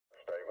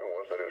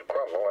knows that is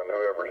criminal, and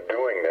whoever's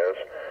doing this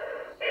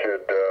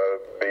should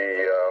be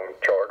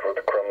charged with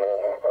a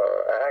criminal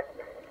act.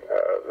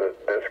 That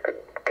this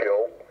could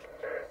kill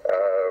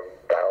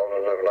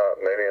thousands, if not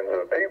millions,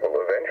 of people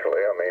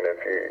eventually. I mean, if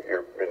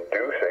you're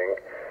inducing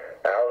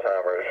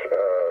Alzheimer's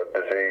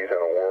disease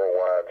on a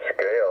worldwide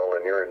scale,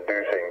 and you're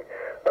inducing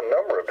a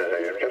number of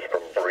diseases just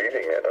from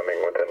breathing it. I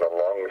mean, within the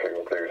lungs, you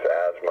can produce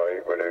asthma,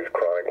 you produce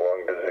chronic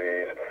lung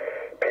disease.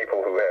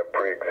 People who have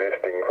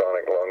pre-existing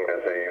chronic lung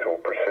disease will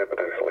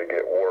precipitously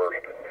get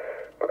worse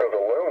because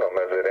aluminum,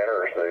 as it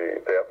enters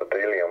the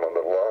epithelium of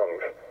the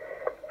lungs,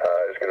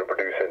 is going to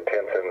produce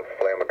intense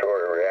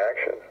inflammatory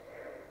reactions,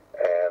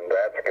 and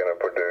that's going to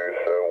produce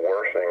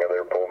worsening of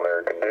their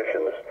pulmonary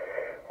conditions.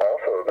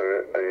 Also,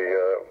 the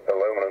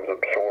aluminum is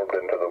absorbed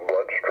into the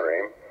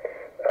bloodstream,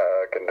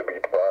 can be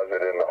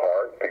deposited in the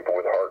heart. People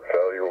with heart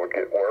failure would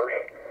get worse.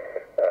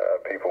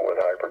 People with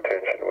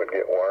hypertension would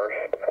get worse.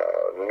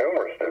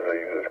 Numerous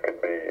diseases could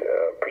be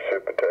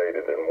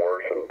precipitated and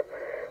worsened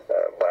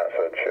by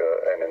such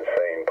an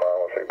insane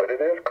policy. But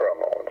it is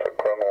criminal. It's a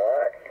criminal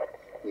act.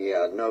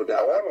 Yeah, no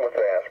doubt. No one was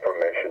asked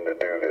permission to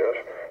do this.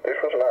 This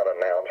was not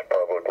announced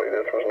publicly.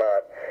 This was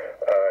not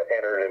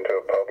entered into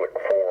a public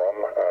forum,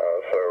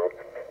 so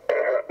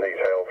these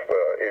health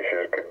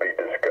issues could be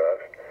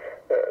discussed.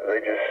 They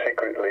just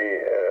secretly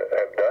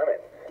have done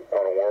it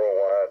on a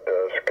worldwide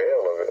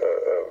scale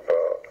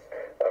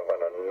of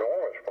an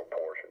enormous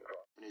proportion.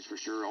 For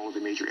sure, all of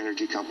the major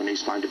energy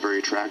companies find it very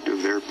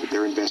attractive.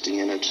 They're investing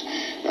in it.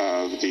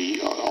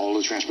 All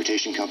the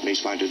transportation companies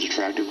find it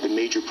attractive. The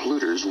major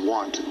polluters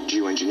want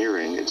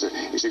geoengineering.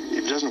 If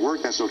it doesn't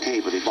work, that's okay,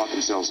 but they bought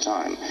themselves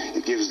time.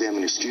 It gives them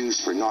an excuse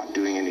for not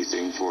doing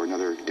anything for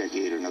another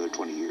decade or another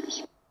 20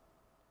 years.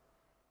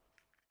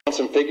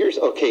 Some figures.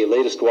 Okay,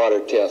 latest water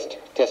test.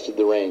 Tested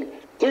the rain.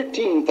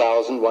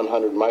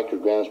 13,100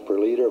 micrograms per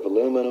liter of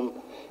aluminum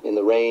in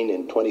the rain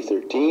in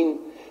 2013.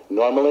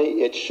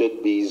 Normally, it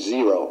should be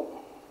 0.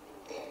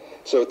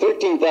 So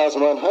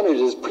 13,100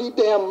 is pretty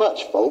damn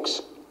much,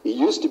 folks. It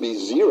used to be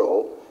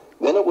 0,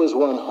 then it was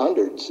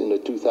 100s in the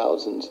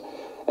 2000s,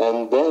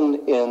 and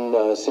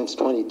then since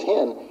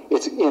 2010,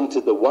 it's into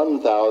the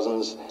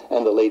 1,000s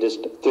and the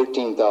latest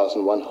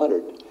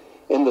 13,100.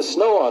 In the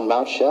snow on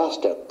Mount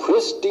Shasta,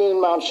 pristine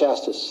Mount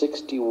Shasta,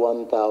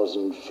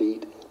 61,000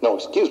 feet, no,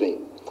 excuse me,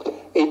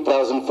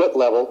 8,000 foot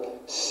level,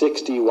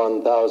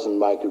 61,000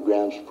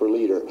 micrograms per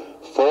liter,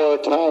 4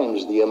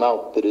 times the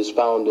amount that is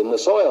found in the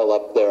soil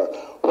up there.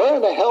 Where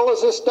in the hell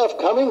is this stuff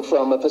coming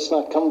from if it's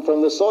not coming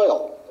from the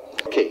soil?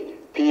 Okay,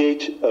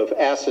 pH of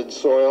acid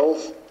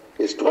soils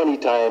is 20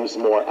 times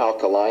more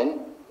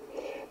alkaline.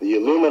 The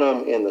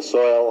aluminum in the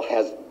soil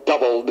has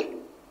doubled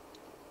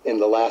in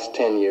the last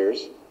 10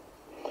 years.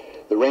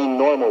 The rain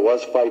normal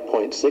was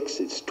 5.6,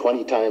 it's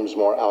 20 times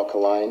more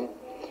alkaline.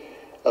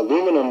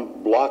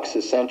 Aluminum blocks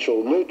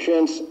essential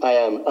nutrients. I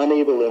am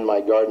unable in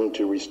my garden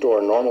to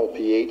restore normal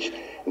pH,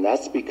 and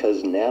that's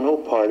because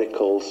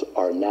nanoparticles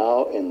are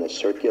now in the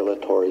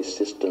circulatory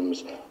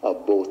systems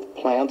of both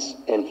plants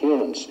and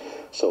humans.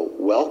 So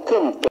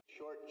welcome.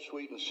 Short,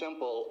 sweet, and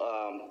simple.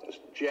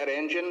 Jet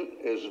engine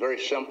is very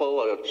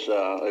simple.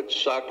 It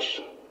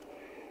sucks,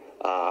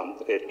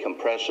 it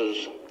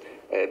compresses,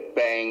 it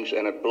bangs,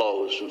 and it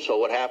blows. And so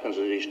what happens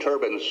is these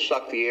turbines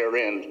suck the air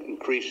in,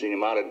 increasing the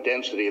amount of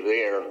density of the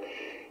air.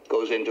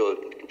 Goes into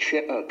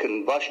a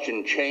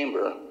combustion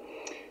chamber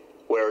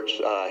where it's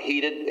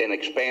heated and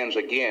expands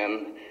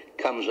again,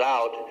 comes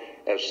out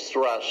as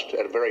thrust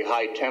at a very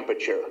high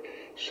temperature,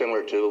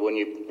 similar to when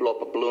you blow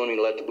up a balloon,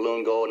 you let the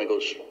balloon go and it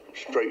goes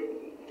straight,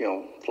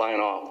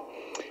 flying off.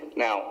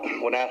 Now,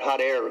 when that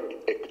hot air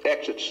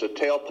exits the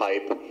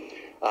tailpipe,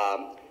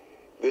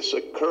 this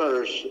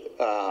occurs,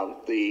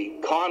 the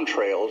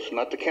contrails,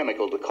 not the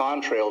chemical, the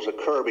contrails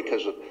occur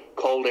because of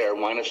cold air,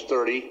 minus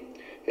 30.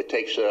 It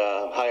takes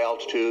a high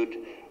altitude,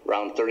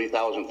 around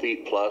 30,000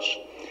 feet plus,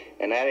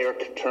 and that air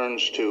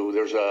turns to,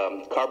 there's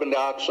carbon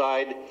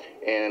dioxide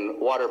and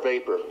water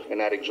vapor in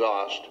that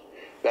exhaust.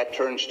 That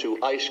turns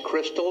to ice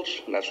crystals,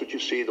 and that's what you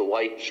see, the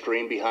white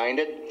stream behind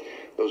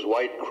it. Those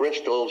white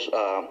crystals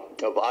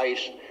of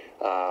ice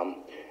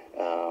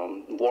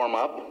warm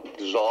up,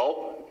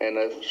 dissolve, and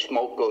the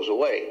smoke goes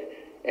away.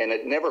 And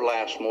it never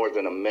lasts more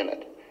than a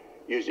minute.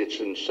 Usually it's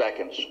in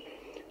seconds,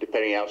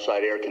 depending on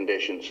outside air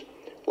conditions.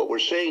 What we're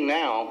seeing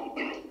now,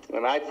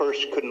 and I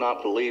first could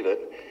not believe it,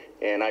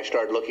 and I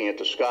started looking at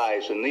the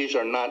skies, and these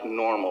are not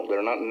normal.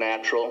 They're not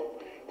natural.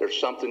 There's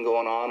something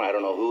going on. I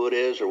don't know who it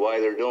is or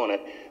why they're doing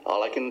it.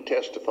 All I can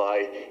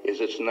testify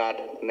is it's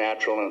not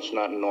natural and it's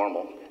not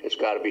normal. It's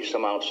got to be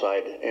some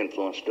outside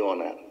influence doing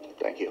that.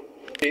 Thank you.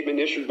 Statement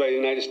issued by the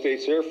United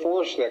States Air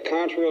Force that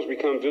contrails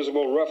become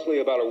visible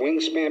roughly about a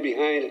wingspan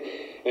behind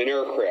an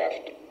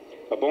aircraft.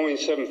 A Boeing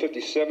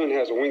 757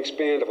 has a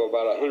wingspan of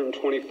about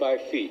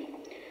 125 feet.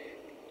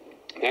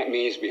 That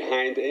means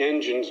behind the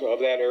engines of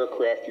that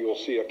aircraft, you will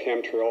see a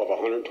chemtrail of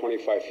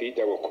 125 feet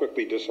that will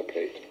quickly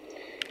dissipate.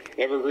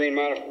 Evergreen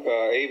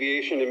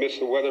Aviation admits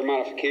the weather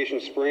modification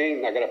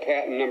spraying. I got a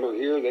patent number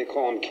here. They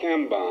call them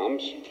chem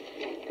bombs.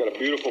 Got a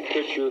beautiful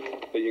picture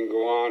that you can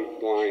go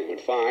online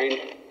and find.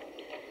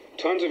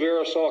 Tons of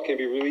aerosol can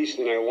be released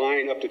in a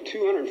line up to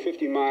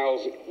 250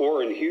 miles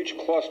or in huge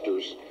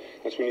clusters.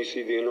 That's when you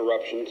see the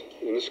interruptions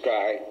in the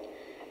sky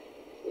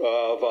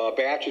of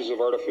batches of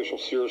artificial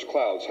cirrus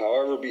clouds.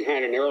 However,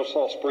 behind an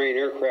aerosol spraying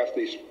aircraft,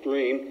 they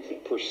stream,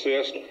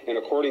 persist, and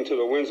according to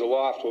the winds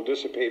aloft, will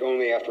dissipate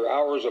only after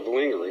hours of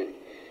lingering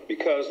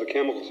because the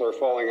chemicals are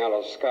falling out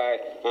of the sky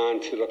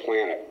onto the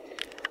planet.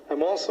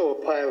 I'm also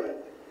a pilot,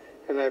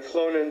 and I've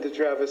flown into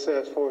Travis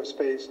Air Force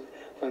Base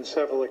on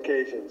several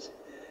occasions.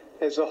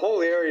 There's a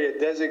whole area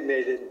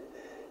designated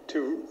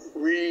to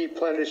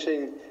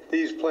replenishing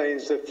these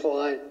planes that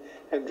fly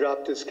and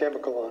drop this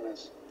chemical on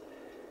us.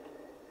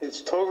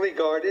 It's totally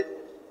guarded.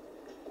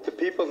 The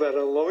people that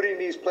are loading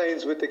these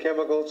planes with the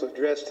chemicals are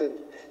dressed in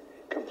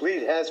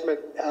complete hazmat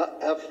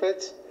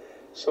outfits.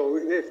 So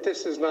if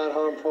this is not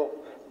harmful,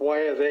 why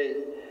are they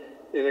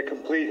in a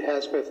complete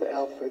hazmat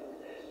outfit?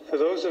 For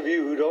those of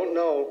you who don't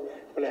know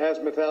what a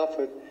hazmat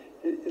outfit,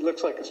 it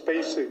looks like a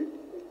spacesuit.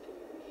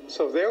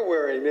 So they're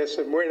wearing this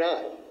and we're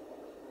not.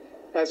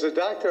 As a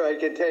doctor, I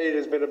can tell you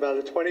there's been about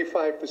a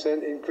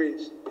 25%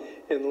 increase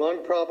in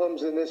lung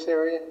problems in this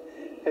area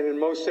and in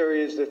most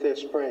areas that they're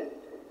spraying.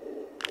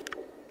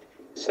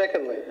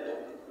 Secondly,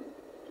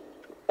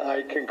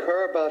 I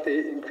concur about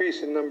the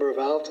increase in number of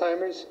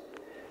Alzheimer's.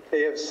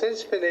 They have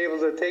since been able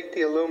to take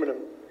the aluminum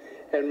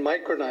and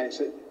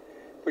micronize it,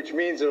 which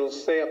means it'll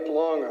stay up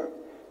longer.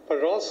 But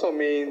it also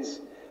means,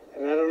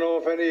 and I don't know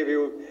if any of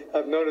you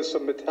have noticed a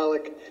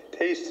metallic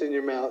taste in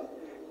your mouth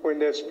when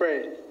they're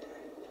spraying,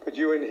 but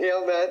you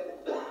inhale that,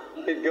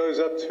 it goes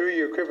up through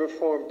your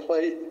cribriform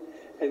plate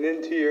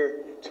and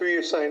through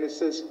your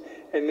sinuses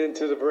and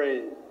into the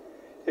brain.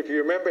 If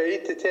you remember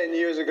 8 to 10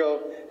 years ago,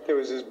 there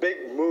was this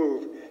big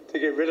move to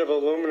get rid of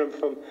aluminum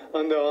from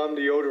underarm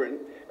deodorant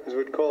because it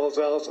would cause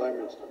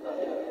Alzheimer's.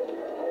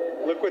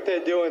 Look what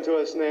they're doing to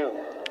us now.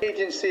 The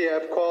agency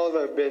I've called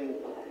have been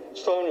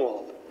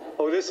stonewalled.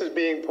 Oh, this is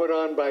being put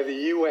on by the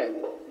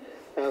UN.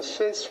 Now,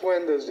 since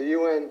when does the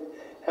UN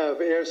have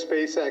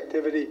airspace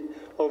activity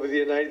over the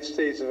United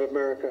States of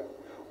America,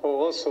 or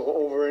also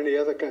over any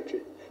other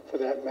country, for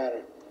that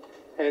matter?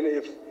 And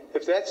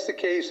if that's the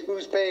case,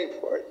 who's paying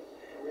for it?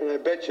 And I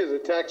bet you the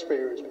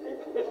taxpayer is paying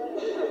for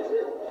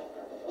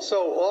it.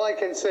 So all I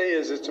can say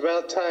is it's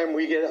about time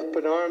we get up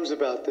in arms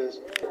about this.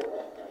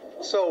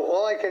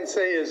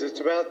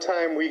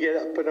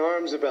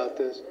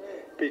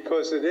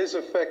 Because it is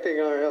affecting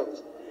our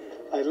health.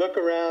 I look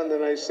around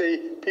and I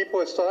see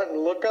people are starting to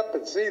look up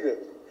and see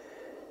this.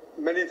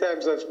 Many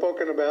times I've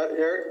spoken about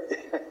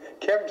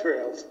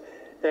chemtrails,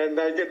 and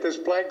I get this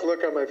blank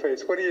look on my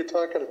face. What are you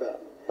talking about?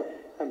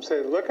 I'm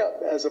saying, look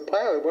up. As a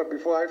pilot,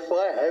 before I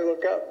fly, I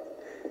look up.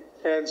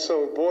 And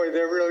so, boy,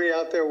 they're really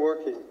out there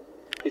working.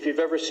 If you've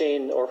ever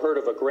seen or heard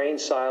of a grain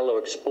silo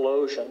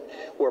explosion,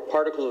 where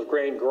particles of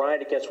grain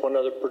grind against one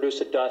another, produce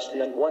a dust,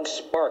 and then one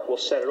spark will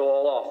set it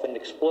all off in an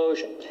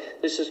explosion.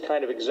 This is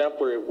kind of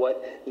exemplary of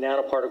what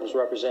nanoparticles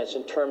represents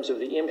in terms of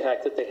the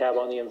impact that they have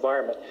on the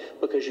environment,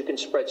 because you can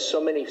spread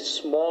so many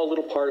small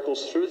little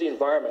particles through the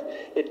environment.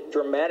 It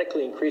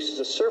dramatically increases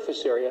the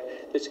surface area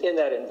that's in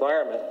that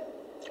environment,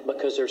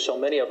 because there's so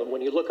many of them.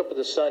 When you look up at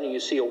the sun and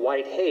you see a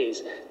white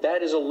haze,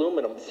 that is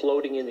aluminum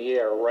floating in the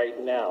air right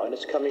now, and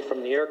it's coming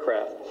from the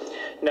aircraft.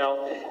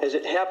 Now, as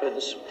it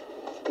happens,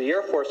 the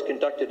Air Force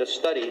conducted a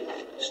study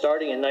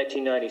starting in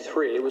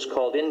 1993. It was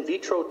called In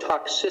Vitro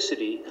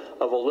Toxicity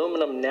of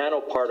Aluminum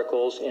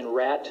Nanoparticles in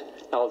Rat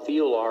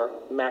Alveolar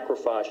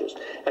Macrophages.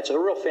 That's a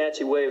real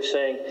fancy way of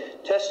saying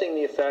testing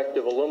the effect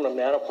of aluminum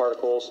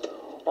nanoparticles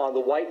on the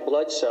white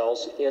blood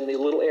cells in the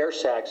little air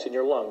sacs in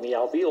your lung, the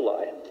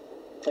alveoli.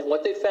 And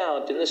what they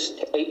found in this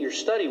 8-year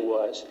study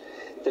was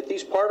that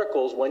these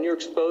particles, when you're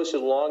exposed to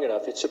them long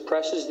enough, it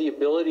suppresses the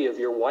ability of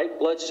your white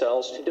blood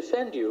cells to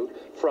defend you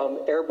from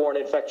airborne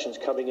infections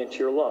coming into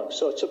your lungs.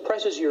 So it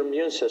suppresses your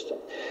immune system.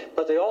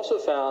 But they also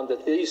found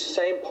that these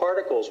same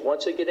particles,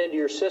 once they get into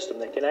your system,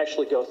 they can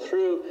actually go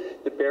through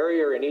the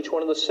barrier in each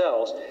one of the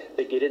cells.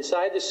 They get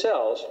inside the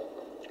cells,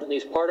 and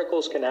these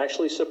particles can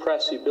actually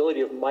suppress the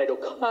ability of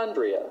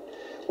mitochondria,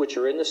 which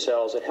are in the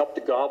cells that help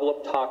to gobble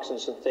up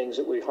toxins and things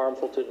that would be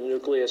harmful to the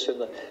nucleus and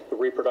the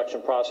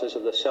reproduction process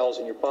of the cells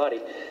in your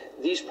body.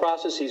 These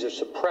processes are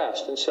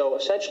suppressed, and so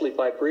essentially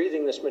by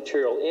breathing this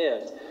material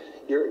in,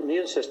 your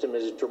immune system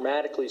is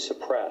dramatically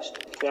suppressed.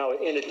 Now,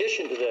 in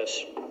addition to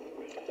this,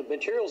 the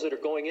materials that are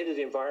going into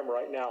the environment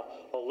right now,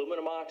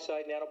 aluminum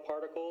oxide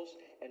nanoparticles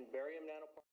and barium nanoparticles,